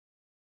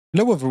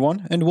Hello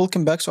everyone and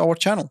welcome back to our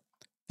channel.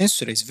 In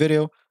today's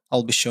video,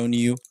 I'll be showing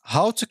you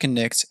how to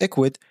connect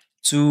Ecwid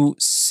to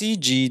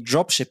CG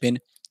dropshipping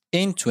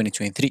in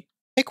 2023.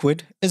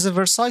 Ecwid is a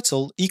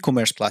versatile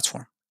e-commerce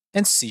platform,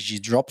 and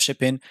CG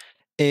dropshipping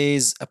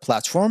is a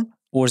platform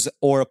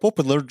or a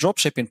popular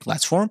dropshipping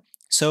platform.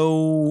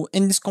 So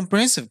in this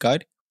comprehensive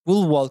guide,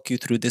 we'll walk you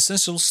through the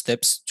essential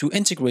steps to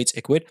integrate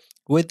Ecwid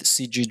with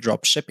CG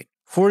dropshipping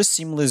for a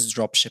seamless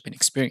dropshipping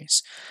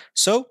experience.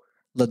 So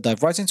let's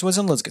dive right into it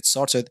and let's get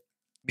started.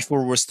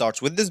 Before we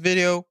start with this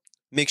video,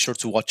 make sure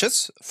to watch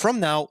it from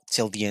now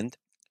till the end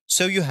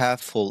so you have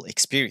full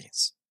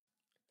experience.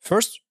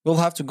 First, you'll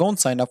have to go and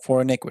sign up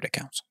for an Ecwid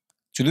account.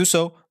 To do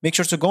so, make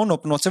sure to go and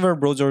open whatever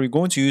browser you're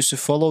going to use to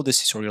follow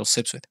this tutorial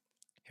steps with.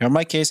 Here in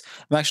my case,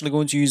 I'm actually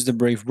going to use the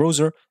Brave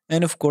browser,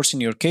 and of course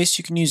in your case,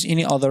 you can use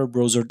any other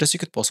browser that you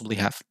could possibly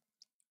have.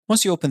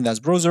 Once you open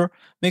that browser,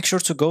 make sure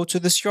to go to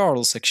this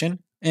URL section,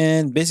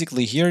 and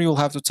basically here you'll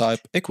have to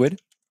type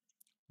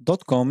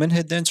ecwid.com and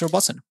hit the enter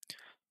button.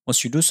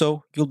 Once you do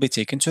so, you'll be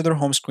taken to their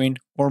home screen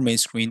or main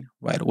screen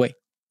right away.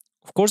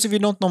 Of course, if you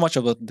don't know much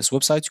about this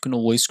website, you can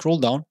always scroll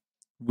down,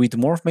 read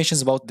more information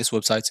about this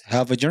website,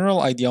 have a general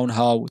idea on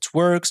how it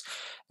works,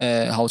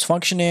 how it's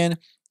functioning,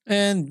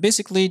 and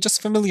basically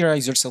just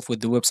familiarize yourself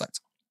with the website.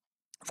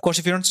 Of course,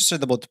 if you're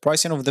interested about the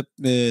pricing of the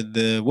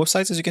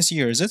website, as you can see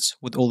here is it,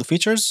 with all the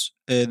features,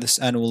 this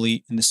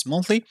annually and this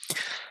monthly.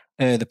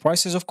 The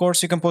prices, of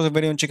course, you can pause the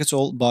video and check it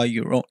all by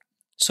your own.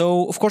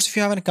 So, of course, if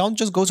you have an account,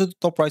 just go to the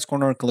top right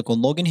corner and click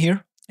on login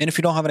here. And if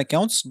you don't have an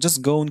account,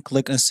 just go and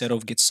click instead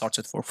of get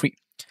started for free.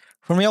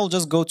 For me, I'll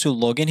just go to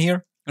login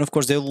here. And of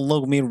course, they will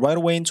log me right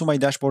away into my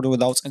dashboard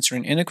without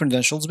entering any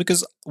credentials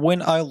because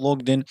when I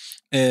logged in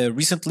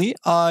recently,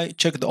 I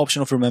checked the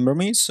option of remember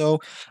me. So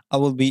I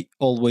will be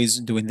always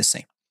doing the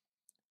same.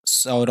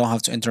 So I don't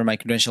have to enter my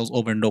credentials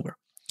over and over.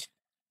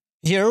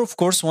 Here, of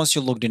course, once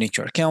you logged in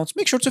into your account,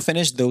 make sure to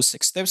finish those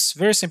 6 steps.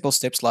 Very simple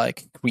steps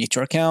like create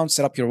your account,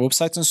 set up your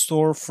website and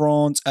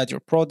storefront, add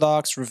your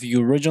products,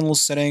 review original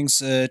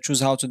settings,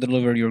 choose how to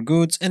deliver your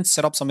goods, and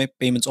set up some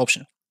payments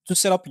option to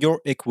set up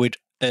your Ecwid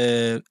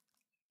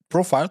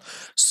profile.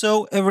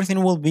 So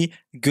everything will be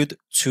good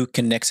to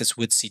connect it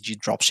with CG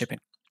dropshipping.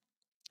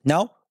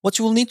 Now, what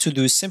you will need to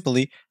do is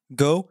simply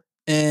go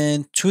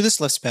and to this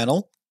left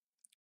panel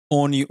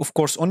on you, of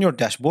course, on your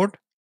dashboard,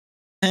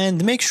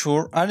 and make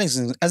sure, as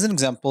an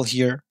example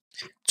here,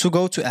 to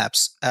go to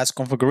apps as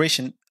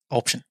configuration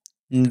option.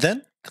 And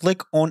then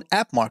click on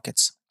app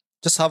markets.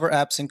 Just hover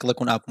apps and click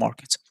on app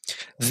markets.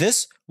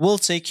 This will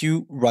take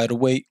you right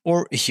away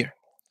or here.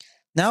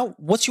 Now,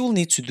 what you will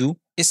need to do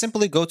is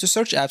simply go to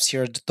search apps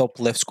here at the top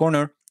left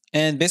corner.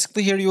 And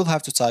basically here you'll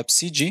have to type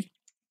CG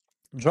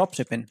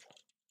dropshipping.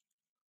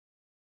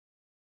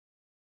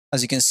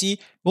 As you can see,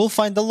 we'll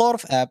find a lot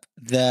of apps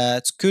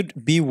that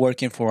could be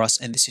working for us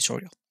in this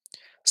tutorial.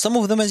 Some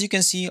of them, as you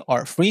can see,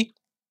 are free,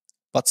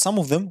 but some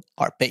of them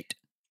are paid.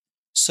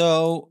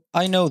 So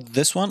I know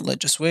this one. Let's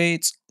just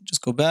wait.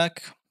 Just go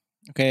back.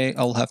 Okay,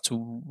 I'll have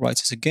to write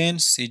this again.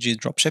 CG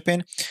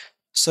dropshipping.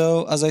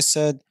 So as I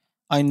said,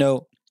 I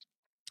know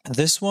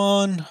this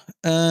one,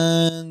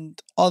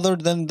 and other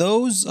than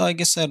those, I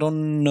guess I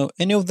don't know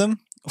any of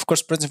them. Of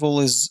course,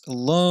 principal is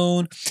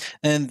alone,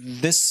 and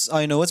this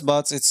I know it,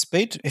 but it's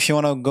paid. If you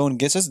want to go and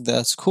get it,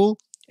 that's cool.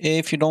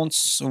 If you don't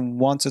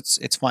want it,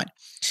 it's fine.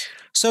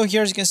 So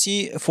here, as you can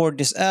see, for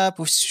this app,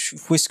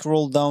 if we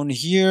scroll down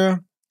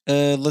here,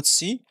 let's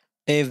see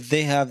if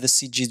they have the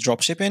CG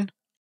dropshipping.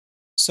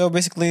 So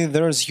basically,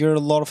 there's here a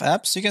lot of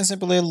apps. You can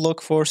simply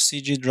look for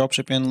CG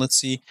dropshipping. Let's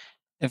see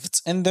if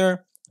it's in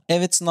there.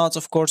 If it's not,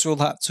 of course, we'll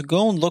have to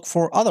go and look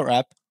for other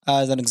app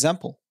as an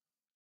example.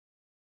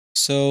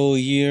 So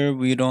here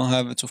we don't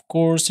have it, of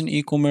course, in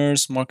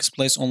e-commerce,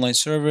 marketplace, online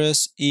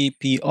service,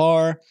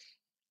 EPR.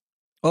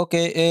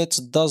 Okay, it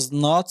does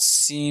not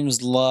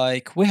seems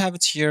like we have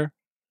it here.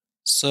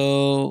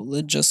 So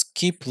let's just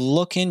keep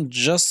looking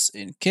just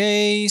in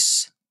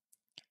case.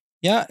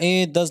 Yeah,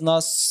 it does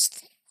not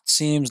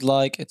seems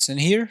like it's in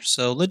here.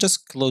 So let's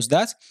just close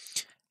that.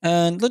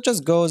 And let's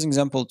just go as an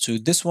example to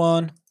this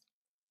one.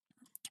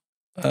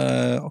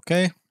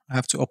 Okay, I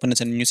have to open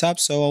it in a new tab.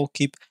 So I'll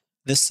keep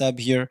this tab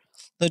here.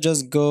 Let's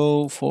just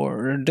go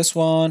for this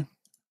one,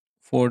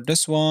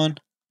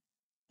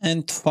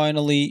 and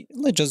finally,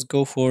 let's just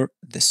go for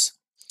this.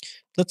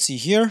 Let's see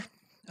here,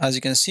 as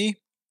you can see,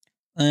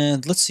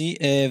 and let's see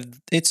if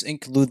it's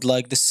include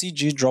like the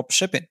CG drop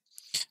shipping.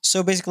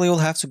 So basically, you'll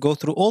have to go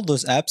through all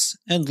those apps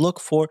and look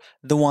for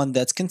the one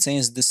that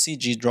contains the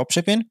CG drop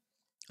shipping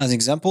as an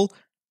example.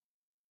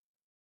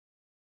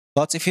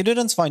 But if you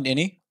didn't find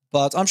any,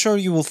 but I'm sure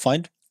you will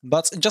find,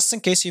 but just in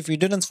case if you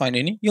didn't find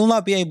any, you'll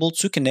not be able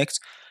to connect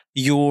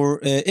your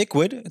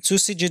Ecwid to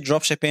CG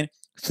dropshipping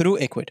through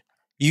Ecwid.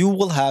 You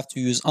will have to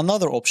use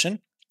another option.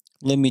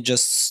 Let me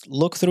just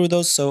look through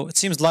those. So it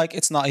seems like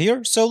it's not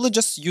here. So let's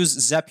just use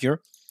Zapier.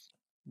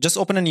 Just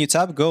open a new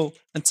tab, go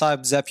and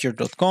type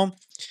zapier.com.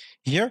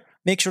 Here,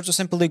 make sure to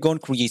simply go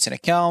and create an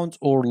account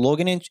or log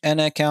in an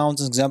account.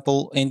 As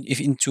example, and if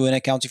into an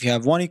account, if you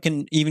have one, you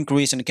can even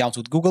create an account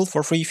with Google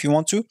for free if you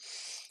want to.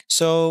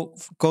 So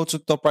go to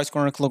the top right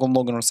corner, click on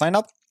login or sign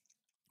up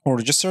or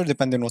register,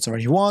 depending on whatever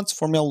you want.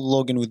 For me, I'll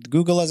log in with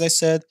Google, as I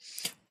said.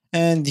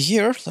 And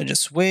here, let's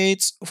just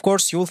wait. Of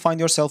course, you will find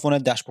yourself on a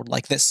dashboard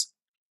like this.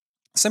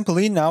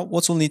 Simply now,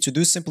 what we'll need to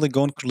do is simply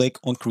go and click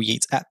on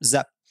Create App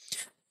Zap.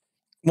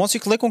 Once you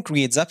click on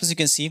Create Zap, as you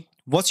can see,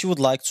 what you would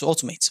like to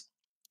automate.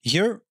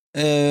 Here,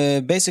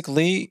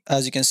 basically,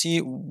 as you can see,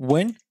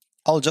 when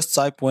I'll just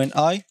type when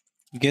I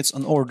get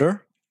an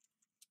order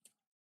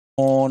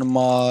on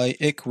my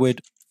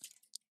Ecwid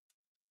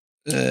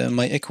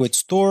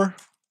store,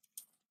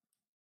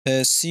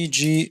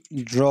 CG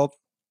drop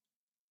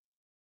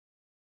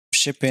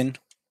shipping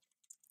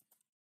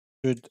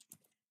should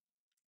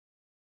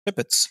ship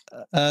it,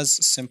 as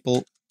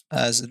simple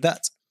as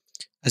that,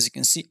 as you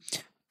can see.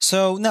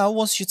 So now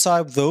once you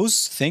type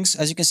those things,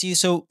 as you can see,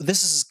 so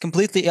this is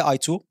completely AI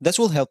tool that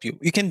will help you.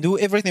 You can do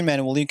everything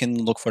manually. You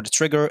can look for the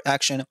trigger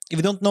action. If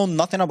you don't know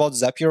nothing about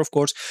Zapier, of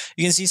course,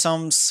 you can see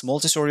some small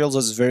tutorials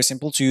that's very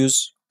simple to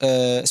use,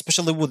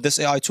 especially with this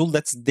AI tool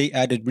that they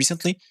added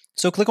recently.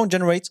 So click on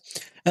generate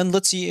and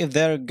let's see if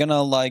they're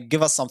gonna like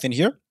give us something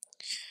here.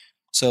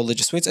 So let's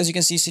just wait. As you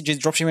can see, CJ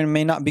dropshipping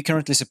may not be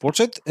currently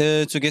supported.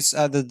 To get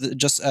added,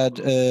 just add.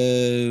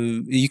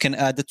 You can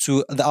add it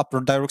to the upper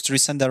directory.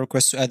 Send a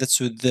request to add it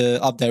to the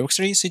up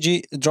directory.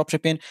 CG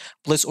dropshipping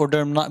place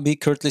order not be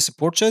currently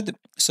supported.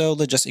 So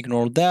let's just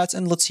ignore that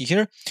and let's see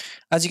here.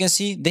 As you can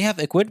see, they have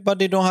Ecwid, but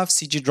they don't have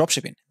CG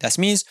dropshipping. That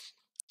means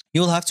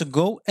you'll have to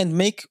go and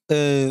make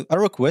a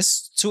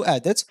request to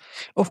add it.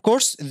 Of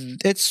course,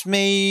 it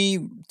may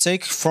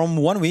take from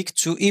 1 week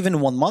to even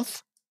 1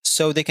 month,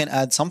 so they can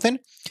add something,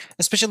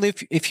 especially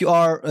if you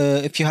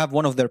have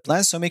one of their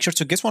plans. So make sure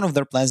to get one of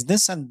their plans, then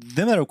send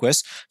them a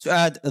request to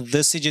add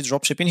the CG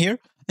dropshipping here,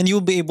 and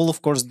you'll be able,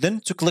 of course, then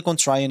to click on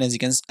try in, as you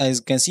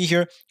can see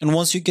here. And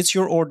once you get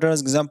your order,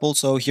 as example,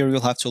 so here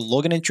you'll have to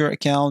log in into your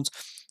account,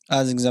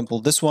 as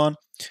example this one.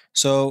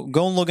 So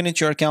go and log in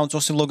into your account.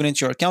 Once you log in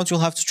into your account, you'll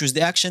have to choose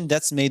the action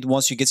that's made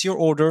once you get your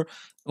order.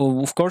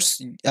 Of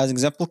course, as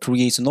example,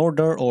 create an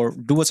order or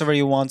do whatever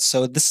you want.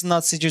 So this is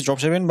not CG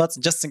dropshipping, but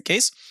just in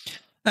case.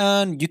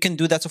 And you can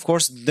do that, of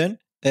course. Then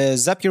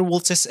Zapier will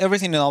test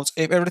everything out.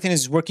 If everything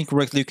is working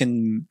correctly, you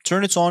can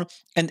turn it on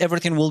and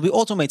everything will be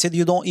automated.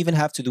 You don't even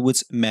have to do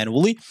it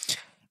manually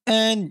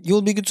and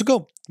you'll be good to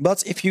go.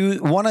 But if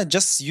you want to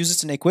just use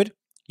it in Ecwid,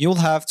 you'll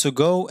have to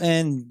go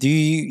and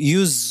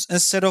use,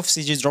 instead of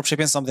CG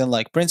dropshipping, something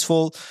like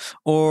Printful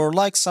or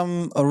like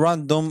some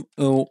random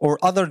or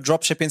other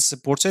dropshipping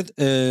supported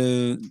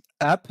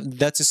app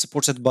that is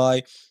supported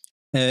by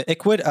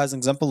Ecwid. As an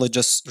example, let's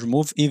just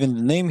remove even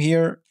the name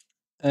here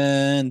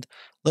and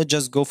let's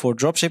just go for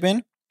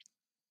dropshipping.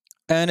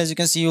 And as you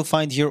can see, you'll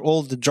find here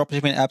all the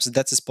dropshipping apps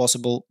that is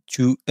possible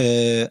to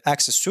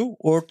access to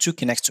or to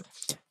connect to.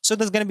 So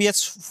that's going to be it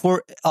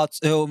for us.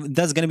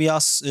 That's going to be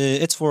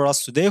it for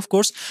us today. Of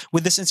course,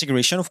 with this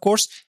integration, of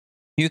course,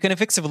 you can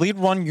effectively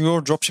run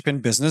your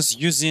dropshipping business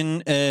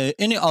using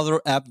any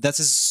other app that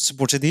is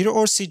supported here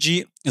or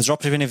CG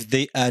dropshipping if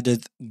they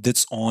added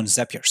this on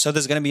Zapier. So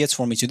that's going to be it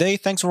for me today.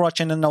 Thanks for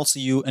watching, and I'll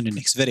see you in the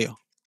next video.